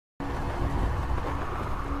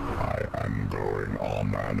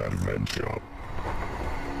on an adventure.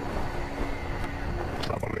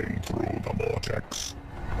 Traveling through the vortex.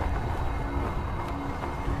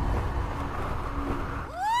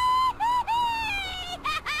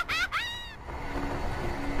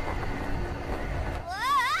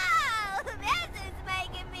 Whoa! This is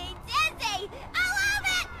making me dizzy! I love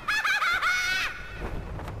it!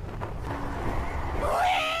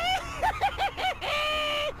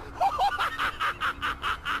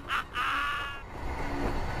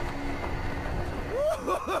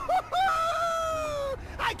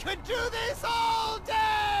 I could do this all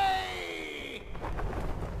day!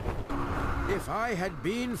 If I had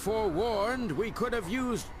been forewarned, we could have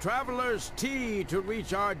used Traveler's Tea to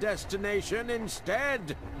reach our destination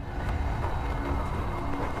instead.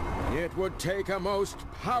 It would take a most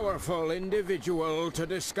powerful individual to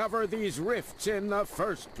discover these rifts in the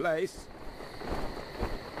first place.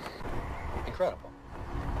 Incredible.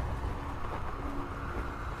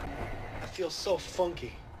 I feel so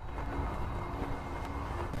funky.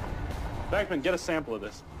 Backman, get a sample of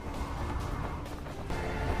this.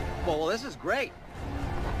 Well, this is great.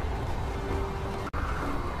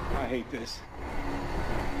 I hate this.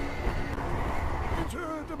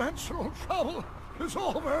 Interdimensional travel is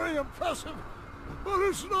all very impressive, but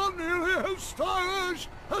it's not nearly as stylish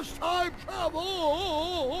as time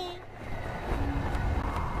travel.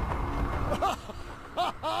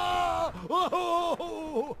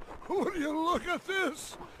 Whoa! Will you look at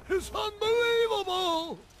this? It's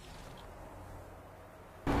unbelievable!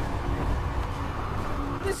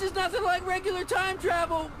 This is nothing like regular time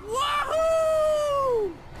travel!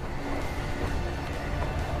 Wahoo!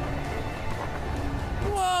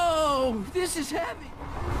 Whoa! This is heavy!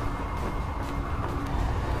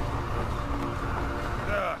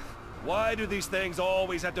 Ugh, why do these things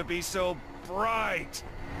always have to be so bright?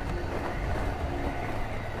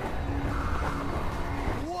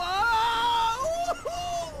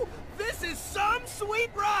 Whoa! This is some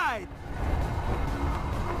sweet ride!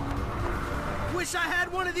 Wish I had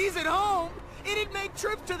one of these at home. It'd make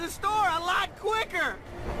trips to the store a lot quicker.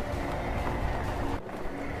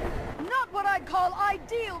 Not what I'd call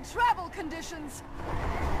ideal travel conditions.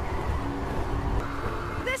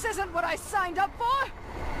 This isn't what I signed up for.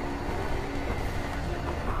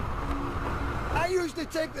 I usually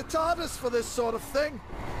take the TARDIS for this sort of thing.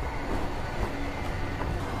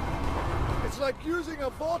 It's like using a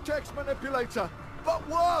vortex manipulator, but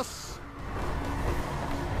worse.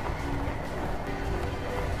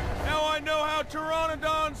 Now I know how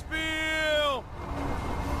Pteranodons feel!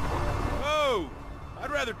 Oh,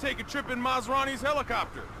 I'd rather take a trip in Masrani's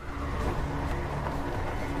helicopter.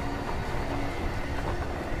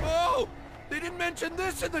 Oh! They didn't mention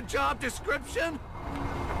this in the job description!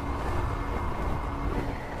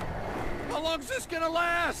 How long's this gonna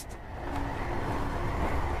last?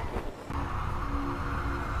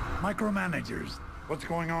 Micromanagers, what's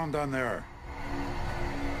going on down there?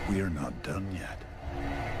 We're not done yet.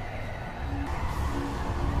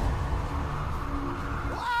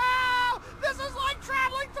 Wow! This is like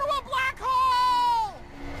traveling through a black hole!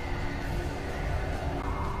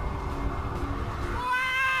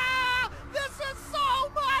 Wow! This is so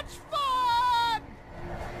much fun!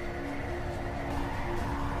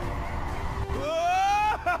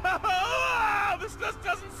 Whoa! This just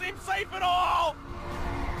doesn't seem safe at all!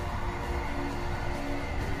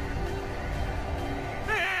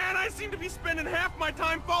 Man, I seem to be spending half my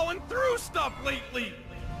time falling through stuff lately!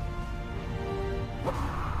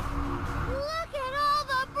 Look at all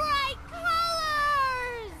the bright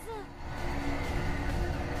colors!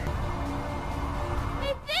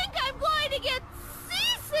 I think I'm going to get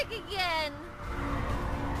seasick again!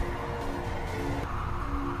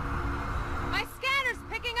 My scanner's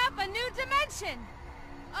picking up a new dimension!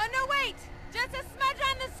 Oh, no, wait! Just a smudge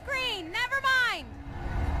on the screen! Never mind!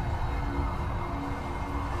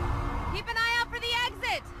 Keep an eye out for the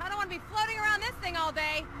exit! I don't want to be floating around this thing all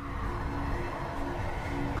day!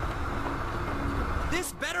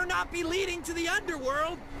 This better not be leading to the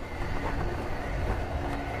underworld!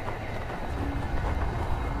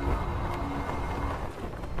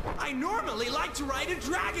 I normally like to ride a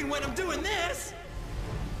dragon when I'm doing this!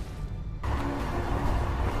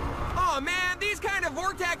 Oh man, these kind of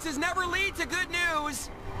vortexes never lead to good news!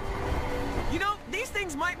 You know, these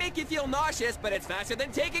things might make you feel nauseous, but it's faster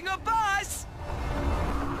than taking a bus!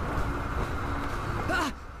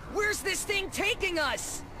 Where's this thing taking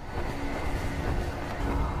us?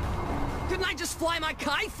 Couldn't I just fly my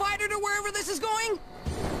Kai fighter to wherever this is going?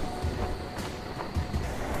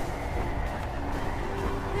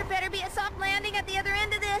 There better be a soft landing at the other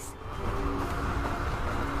end of this.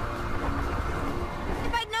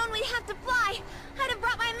 If I'd known we'd have to fly, I'd have brought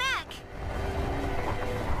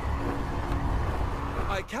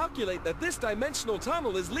speculate that this dimensional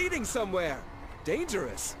tunnel is leading somewhere.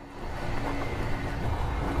 Dangerous.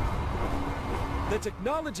 The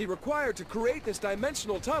technology required to create this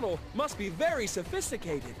dimensional tunnel must be very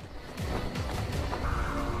sophisticated.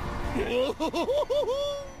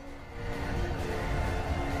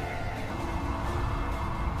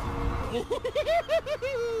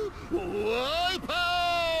 Wipe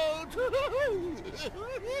out!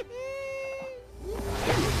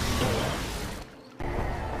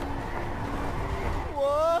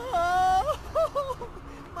 Whoa!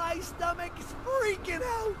 My stomach's freaking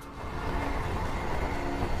out!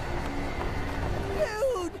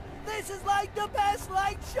 Dude, this is like the best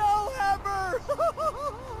light show ever!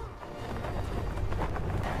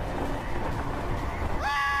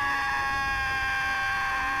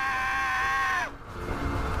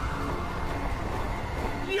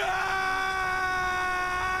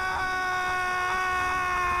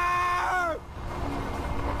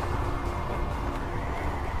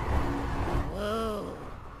 Whoa,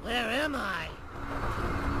 where am I?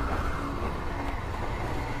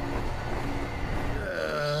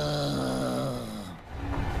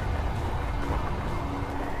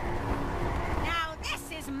 Now this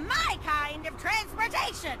is my kind of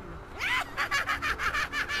transportation!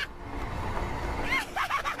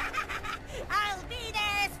 I'll be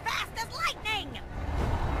there as fast as lightning!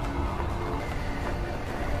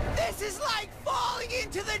 This is like falling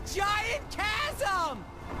into the giant chasm!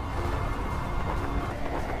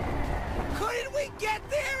 Couldn't we get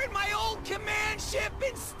there in my old command ship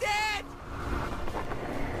instead?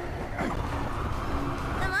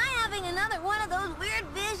 Am I having another one of those weird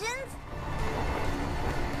visions?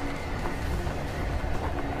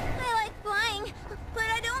 I like flying, but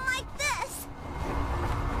I don't like this.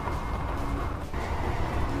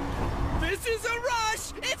 This is a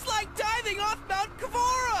rush! It's like diving off Mount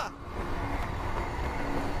Kavora!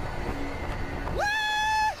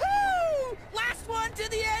 Woohoo! Last one to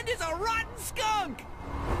the end is a rotten skunk!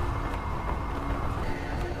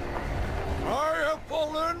 I have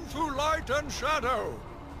fallen through light and shadow,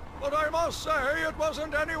 but I must say it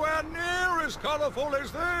wasn't anywhere near as colorful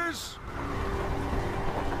as this.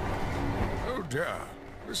 Oh dear,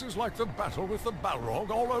 this is like the battle with the Balrog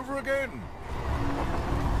all over again.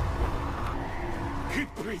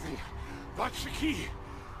 Keep breathing. That's the key.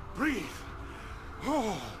 Breathe.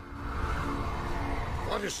 Oh.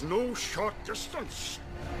 That is no short distance.